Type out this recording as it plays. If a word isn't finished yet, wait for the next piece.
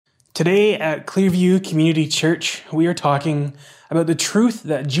Today at Clearview Community Church, we are talking about the truth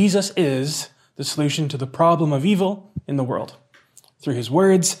that Jesus is the solution to the problem of evil in the world. Through his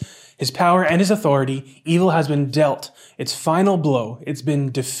words, his power, and his authority, evil has been dealt its final blow. It's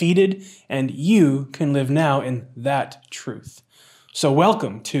been defeated, and you can live now in that truth. So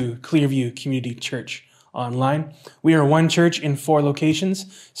welcome to Clearview Community Church Online. We are one church in 4 locations: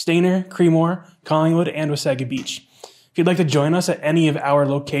 Stayner, Creemore, Collingwood, and Wasaga Beach. If you'd like to join us at any of our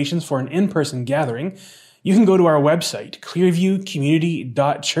locations for an in-person gathering, you can go to our website,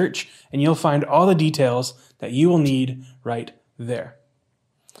 clearviewcommunity.church, and you'll find all the details that you will need right there.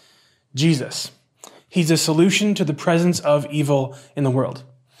 Jesus. He's a solution to the presence of evil in the world.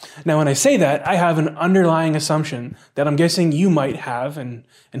 Now, when I say that, I have an underlying assumption that I'm guessing you might have, and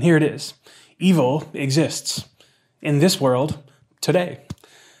here it is. Evil exists in this world today.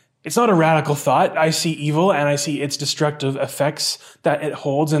 It's not a radical thought. I see evil and I see its destructive effects that it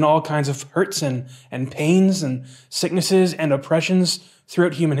holds in all kinds of hurts and pains and sicknesses and oppressions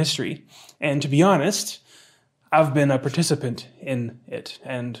throughout human history. And to be honest, I've been a participant in it,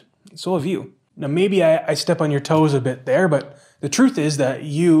 and so have you. Now, maybe I step on your toes a bit there, but the truth is that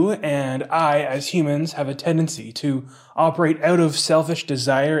you and I, as humans, have a tendency to operate out of selfish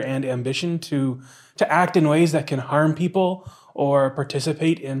desire and ambition to act in ways that can harm people or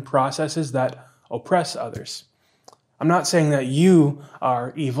participate in processes that oppress others. I'm not saying that you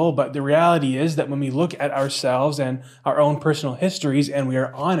are evil, but the reality is that when we look at ourselves and our own personal histories and we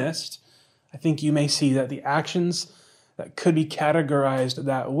are honest, I think you may see that the actions that could be categorized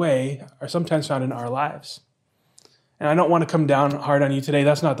that way are sometimes found in our lives. And I don't want to come down hard on you today.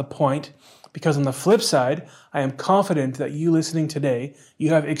 That's not the point. Because on the flip side, I am confident that you listening today, you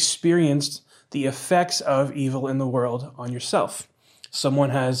have experienced the effects of evil in the world on yourself. Someone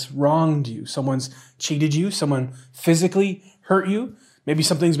has wronged you. Someone's cheated you. Someone physically hurt you. Maybe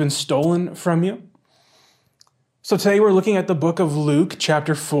something's been stolen from you. So today we're looking at the book of Luke,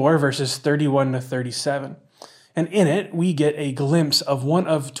 chapter 4, verses 31 to 37. And in it, we get a glimpse of one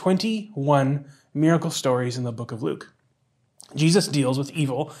of 21 miracle stories in the book of Luke. Jesus deals with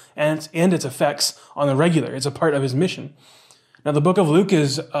evil and its effects on the regular. It's a part of his mission. Now, the book of Luke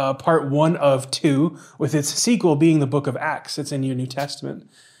is part 1 of 2, with its sequel being the book of Acts. It's in your New Testament.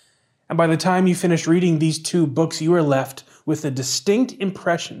 And by the time you finish reading these 2 books, you are left with the distinct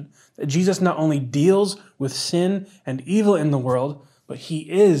impression that Jesus not only deals with sin and evil in the world, but he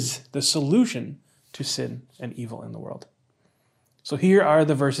is the solution to sin and evil in the world. So here are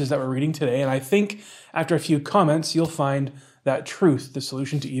the verses that we're reading today, and I think after a few comments, you'll find that truth, the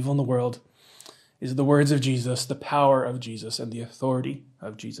solution to evil in the world, is the words of Jesus, the power of Jesus, and the authority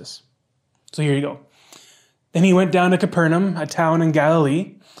of Jesus. So here you go. Then he went down to Capernaum, a town in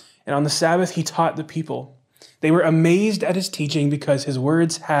Galilee, and on the Sabbath he taught the people. They were amazed at his teaching because his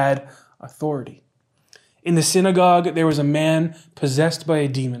words had authority. In the synagogue there was a man possessed by a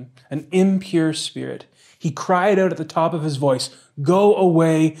demon, an impure spirit. He cried out at the top of his voice, "Go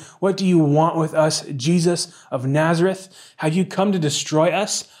away! What do you want with us, Jesus of Nazareth? Have you come to destroy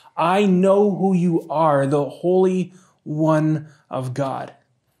us? I know who you are, the Holy One of God."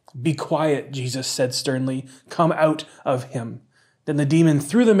 "Be quiet," Jesus said sternly. "Come out of him." Then the demon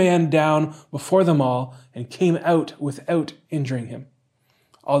threw the man down before them all and came out without injuring him.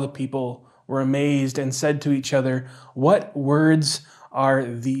 All the people were amazed and said to each other, "What words are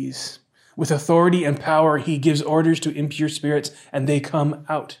these? With authority and power he gives orders to impure spirits, and they come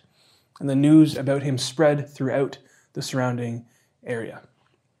out." And the news about him spread throughout the surrounding area.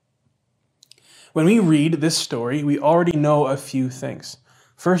 When we read this story, we already know a few things.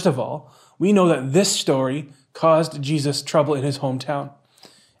 First of all, we know that this story caused Jesus trouble in his hometown.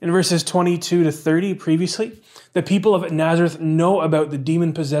 In verses 22 to 30 previously, the people of Nazareth know about the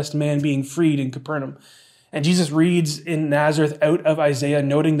demon-possessed man being freed in Capernaum. And Jesus reads in Nazareth out of Isaiah,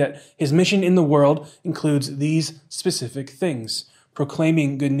 noting that his mission in the world includes these specific things: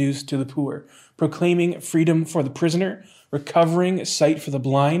 proclaiming good news to the poor, proclaiming freedom for the prisoner, recovering sight for the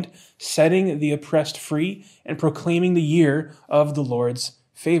blind, setting the oppressed free, and proclaiming the year of the Lord's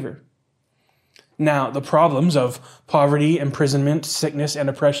favor. Now, the problems of poverty, imprisonment, sickness, and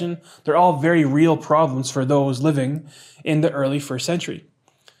oppression, they're all very real problems for those living in the early 1st century.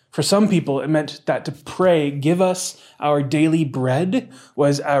 For some people, it meant that to pray, "Give us our daily bread,"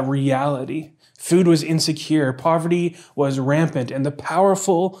 was a reality. Food was insecure, poverty was rampant, and the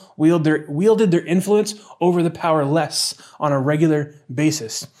powerful wielded their influence over the powerless on a regular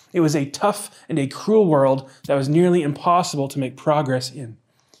basis. It was a tough and a cruel world that was nearly impossible to make progress in.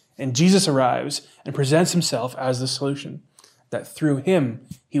 And Jesus arrives and presents himself as the solution, that through him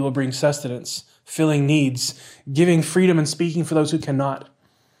he will bring sustenance, filling needs, giving freedom and speaking for those who cannot.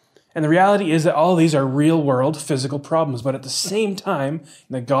 And the reality is that all of these are real-world physical problems. But at the same time,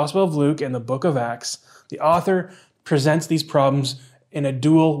 in the Gospel of Luke and the book of Acts, the author presents these problems in a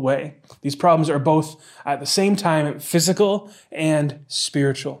dual way. These problems are both at the same time physical and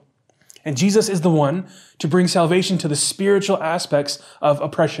spiritual. And Jesus is the one to bring salvation to the spiritual aspects of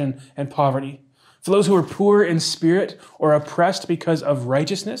oppression and poverty. For those who are poor in spirit or oppressed because of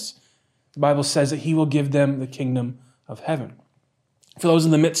righteousness, the Bible says that he will give them the kingdom of heaven. For those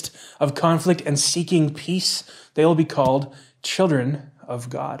in the midst of conflict and seeking peace, they will be called children of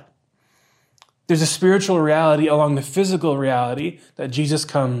God. There's a spiritual reality along the physical reality that Jesus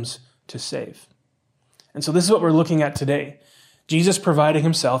comes to save. And so this is what we're looking at today. Jesus providing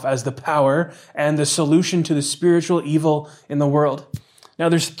himself as the power and the solution to the spiritual evil in the world. Now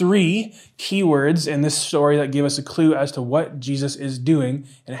there's 3 key words in this story that give us a clue as to what Jesus is doing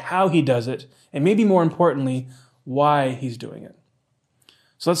and how he does it, and maybe more importantly, why he's doing it.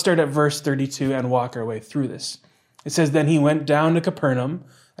 So let's start at verse 32 and walk our way through this. It says, "Then he went down to Capernaum,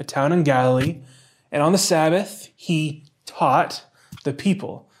 a town in Galilee, and on the Sabbath he taught the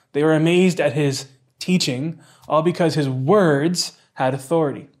people. They were amazed at his teaching, all because his words had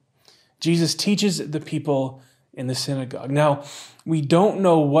authority." Jesus teaches the people in the synagogue. Now, we don't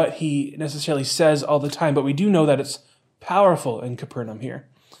know what he necessarily says all the time, but we do know that it's powerful in Capernaum here.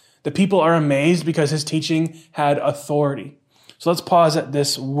 The people are amazed because his teaching had authority. So let's pause at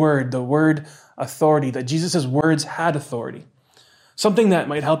this word, the word authority, that Jesus' words had authority. Something that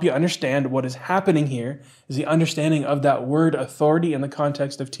might help you understand what is happening here is the understanding of that word authority in the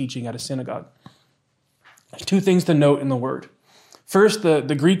context of teaching at a synagogue. There's 2 things to note in the word. First,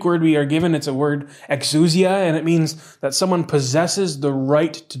 the Greek word we are given, it's a word exousia, and it means that someone possesses the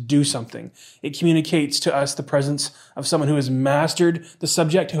right to do something. It communicates to us the presence of someone who has mastered the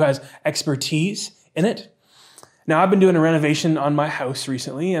subject, who has expertise in it. Now, I've been doing a renovation on my house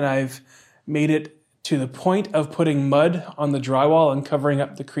recently, and I've made it to the point of putting mud on the drywall and covering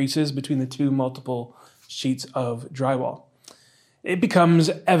up the creases between the 2 multiple sheets of drywall. It becomes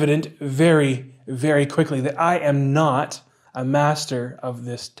evident very, very quickly that I am not a master of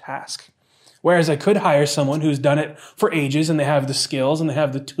this task. Whereas I could hire someone who's done it for ages, and they have the skills, and they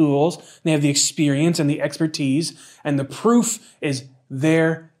have the tools, and they have the experience and the expertise, and the proof is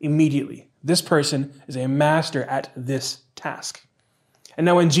there immediately. This person is a master at this task. And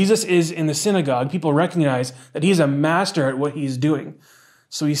now when Jesus is in the synagogue, people recognize that he is a master at what he's doing.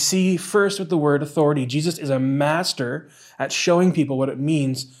 So we see first with the word authority, Jesus is a master at showing people what it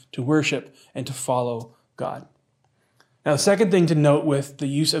means to worship and to follow God. Now, the second thing to note with the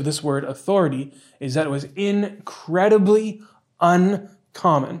use of this word authority is that it was incredibly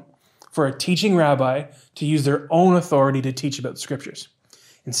uncommon for a teaching rabbi to use their own authority to teach about the scriptures.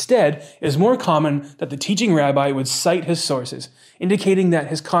 Instead, it is more common that the teaching rabbi would cite his sources, indicating that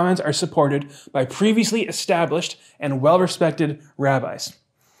his comments are supported by previously established and well-respected rabbis.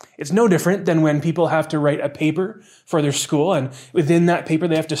 It's no different than when people have to write a paper for their school, and within that paper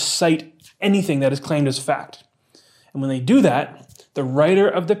they have to cite anything that is claimed as fact. And when they do that, the writer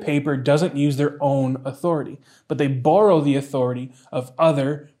of the paper doesn't use their own authority, but they borrow the authority of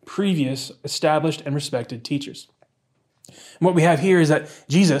other previous established and respected teachers. And what we have here is that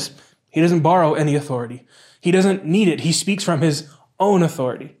Jesus, he doesn't borrow any authority. He doesn't need it. He speaks from his own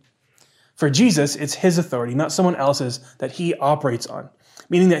authority. For Jesus, it's his authority, not someone else's, that he operates on,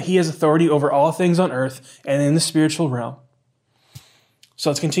 meaning that he has authority over all things on earth and in the spiritual realm. So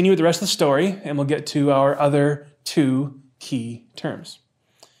let's continue with the rest of the story, and we'll get to our other 2 key terms.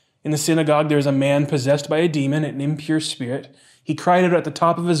 In the synagogue, there was a man possessed by a demon, an impure spirit. He cried out at the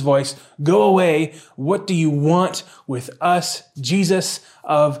top of his voice, "Go away! What do you want with us, Jesus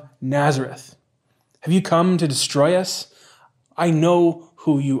of Nazareth? Have you come to destroy us? I know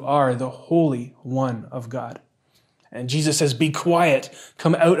who you are, the Holy One of God." And Jesus says, "Be quiet,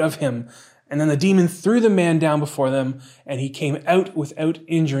 come out of him." And then the demon threw the man down before them, and he came out without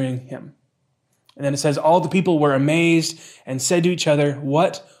injuring him. And then it says, all the people were amazed and said to each other,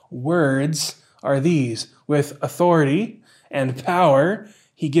 "What words are these?" With authority and power,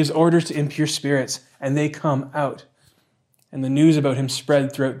 he gives orders to impure spirits, and they come out. And the news about him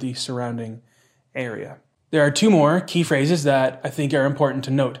spread throughout the surrounding area. There are 2 more key phrases that I think are important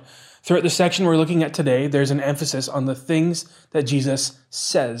to note. Throughout the section we're looking at today, there's an emphasis on the things that Jesus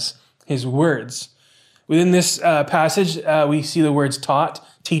says, his words. Within this passage, we see the words taught,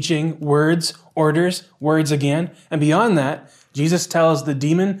 teaching, words, orders, words again. And beyond that, Jesus tells the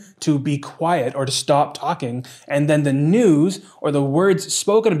demon to be quiet or to stop talking. And then the news or the words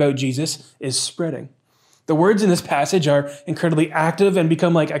spoken about Jesus is spreading. The words in this passage are incredibly active and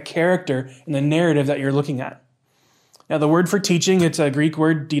become like a character in the narrative that you're looking at. Now, the word for teaching, it's a Greek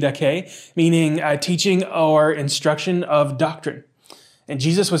word, didache, meaning teaching or instruction of doctrine. And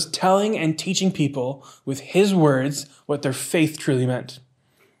Jesus was telling and teaching people with his words what their faith truly meant.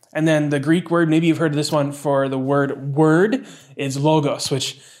 And then the Greek word, maybe you've heard of this one for the word, is logos,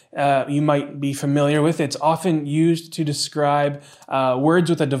 which you might be familiar with. It's often used to describe words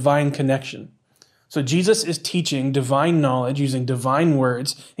with a divine connection. So Jesus is teaching divine knowledge using divine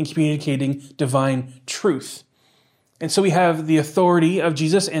words and communicating divine truth. And so we have the authority of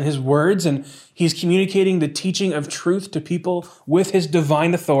Jesus and his words, and he's communicating the teaching of truth to people with his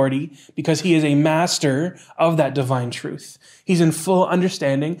divine authority because he is a master of that divine truth. He's in full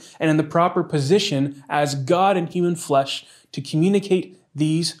understanding and in the proper position as God in human flesh to communicate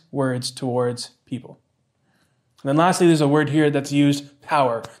these words towards people. And then lastly, there's a word here that's used,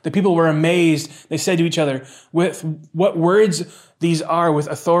 power. The people were amazed. They said to each other, with what words these are, with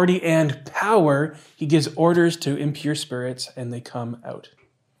authority and power, he gives orders to impure spirits and they come out.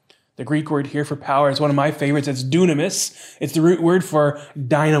 The Greek word here for power is one of my favorites. It's dunamis. It's the root word for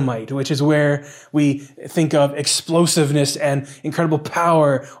dynamite, which is where we think of explosiveness and incredible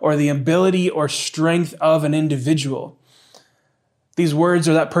power or the ability or strength of an individual. These words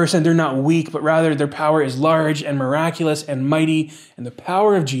or that person, they're not weak, but rather their power is large and miraculous and mighty. And the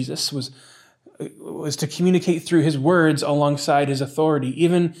power of Jesus was to communicate through his words alongside his authority.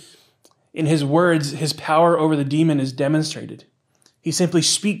 Even in his words, his power over the demon is demonstrated. He simply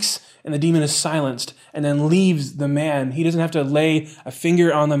speaks and the demon is silenced and then leaves the man. He doesn't have to lay a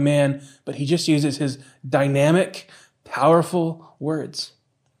finger on the man, but he just uses his dynamic, powerful words.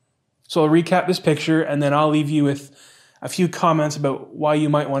 So I'll recap this picture and then I'll leave you with a few comments about why you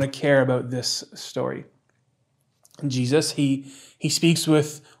might want to care about this story. Jesus, he speaks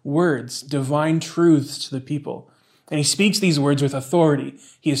with words, divine truths to the people. And he speaks these words with authority.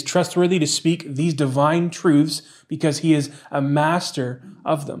 He is trustworthy to speak these divine truths because he is a master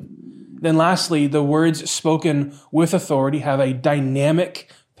of them. Then lastly, the words spoken with authority have a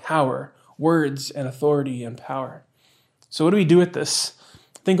dynamic power. Words and authority and power. So what do we do with this?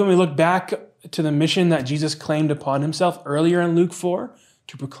 I think when we look back to the mission that Jesus claimed upon himself earlier in Luke 4,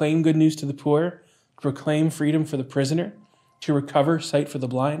 to proclaim good news to the poor, to proclaim freedom for the prisoner, to recover sight for the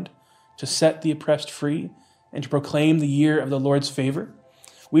blind, to set the oppressed free, and to proclaim the year of the Lord's favor.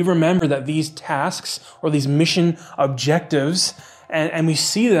 We remember that these tasks or these mission objectives, and we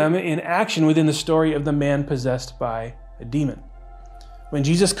see them in action within the story of the man possessed by a demon. When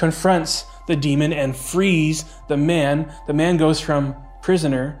Jesus confronts the demon and frees the man goes from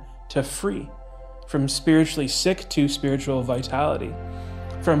prisoner to free, from spiritually sick to spiritual vitality,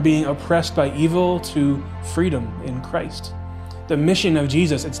 from being oppressed by evil to freedom in Christ. The mission of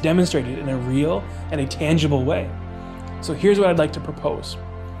Jesus, it's demonstrated in a real and a tangible way. So here's what I'd like to propose.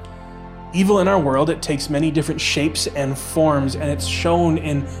 Evil in our world, it takes many different shapes and forms, and it's shown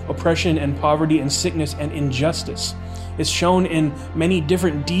in oppression and poverty and sickness and injustice. It's shown in many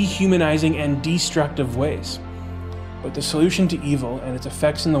different dehumanizing and destructive ways. But the solution to evil and its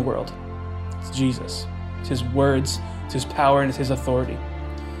effects in the world, it's Jesus. It's his words, it's his power, and it's his authority.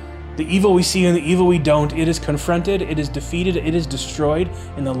 The evil we see and the evil we don't, it is confronted, it is defeated, it is destroyed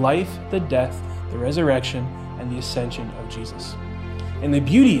in the life, the death, the resurrection, and the ascension of Jesus. And the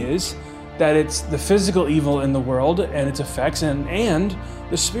beauty is that it's the physical evil in the world and its effects and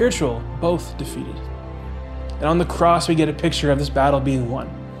the spiritual both defeated. And on the cross, we get a picture of this battle being won.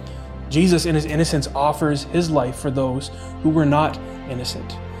 Jesus, in his innocence, offers his life for those who were not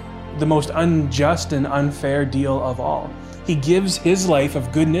innocent. The most unjust and unfair deal of all. He gives his life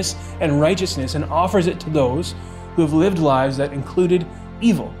of goodness and righteousness and offers it to those who have lived lives that included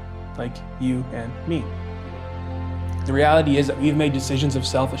evil, like you and me. The reality is that we've made decisions of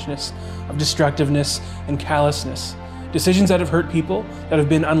selfishness, of destructiveness, and callousness. Decisions that have hurt people, that have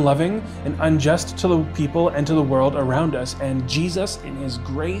been unloving and unjust to the people and to the world around us. And Jesus, in his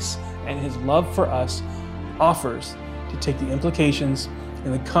grace and his love for us, offers to take the implications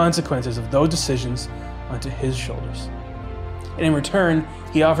and the consequences of those decisions onto his shoulders. And in return,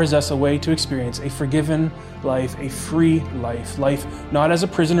 he offers us a way to experience a forgiven life, a free life not as a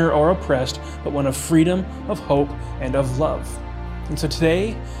prisoner or oppressed, but one of freedom, of hope, and of love. And so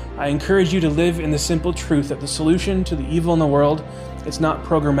today, I encourage you to live in the simple truth that the solution to the evil in the world, it's not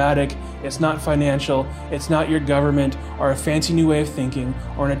programmatic, it's not financial, it's not your government or a fancy new way of thinking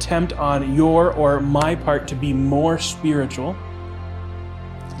or an attempt on your or my part to be more spiritual.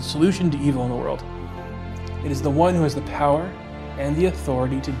 The solution to evil in the world, it is the one who has the power and the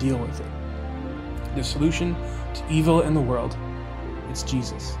authority to deal with it. The solution to evil in the world, it's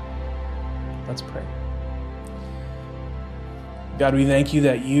Jesus. Let's pray. God, we thank you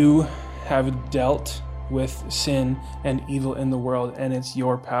that you have dealt with sin and evil in the world, and it's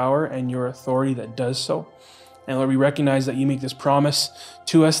your power and your authority that does so. And Lord, we recognize that you make this promise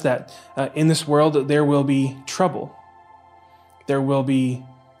to us that in this world there will be trouble. There will be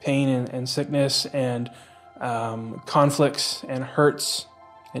pain and sickness and conflicts and hurts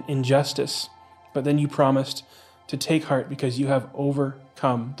and injustice. But then you promised to take heart because you have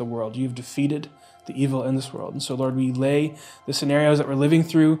overcome the world. You've defeated the evil in this world. And so, Lord, we lay the scenarios that we're living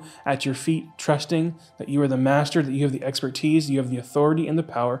through at your feet, trusting that you are the master, that you have the expertise, you have the authority and the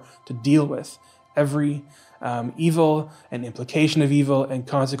power to deal with every evil and implication of evil and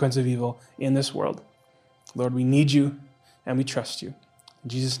consequence of evil in this world. Lord, we need you and we trust you. In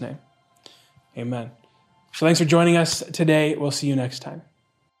Jesus' name, amen. So thanks for joining us today. We'll see you next time.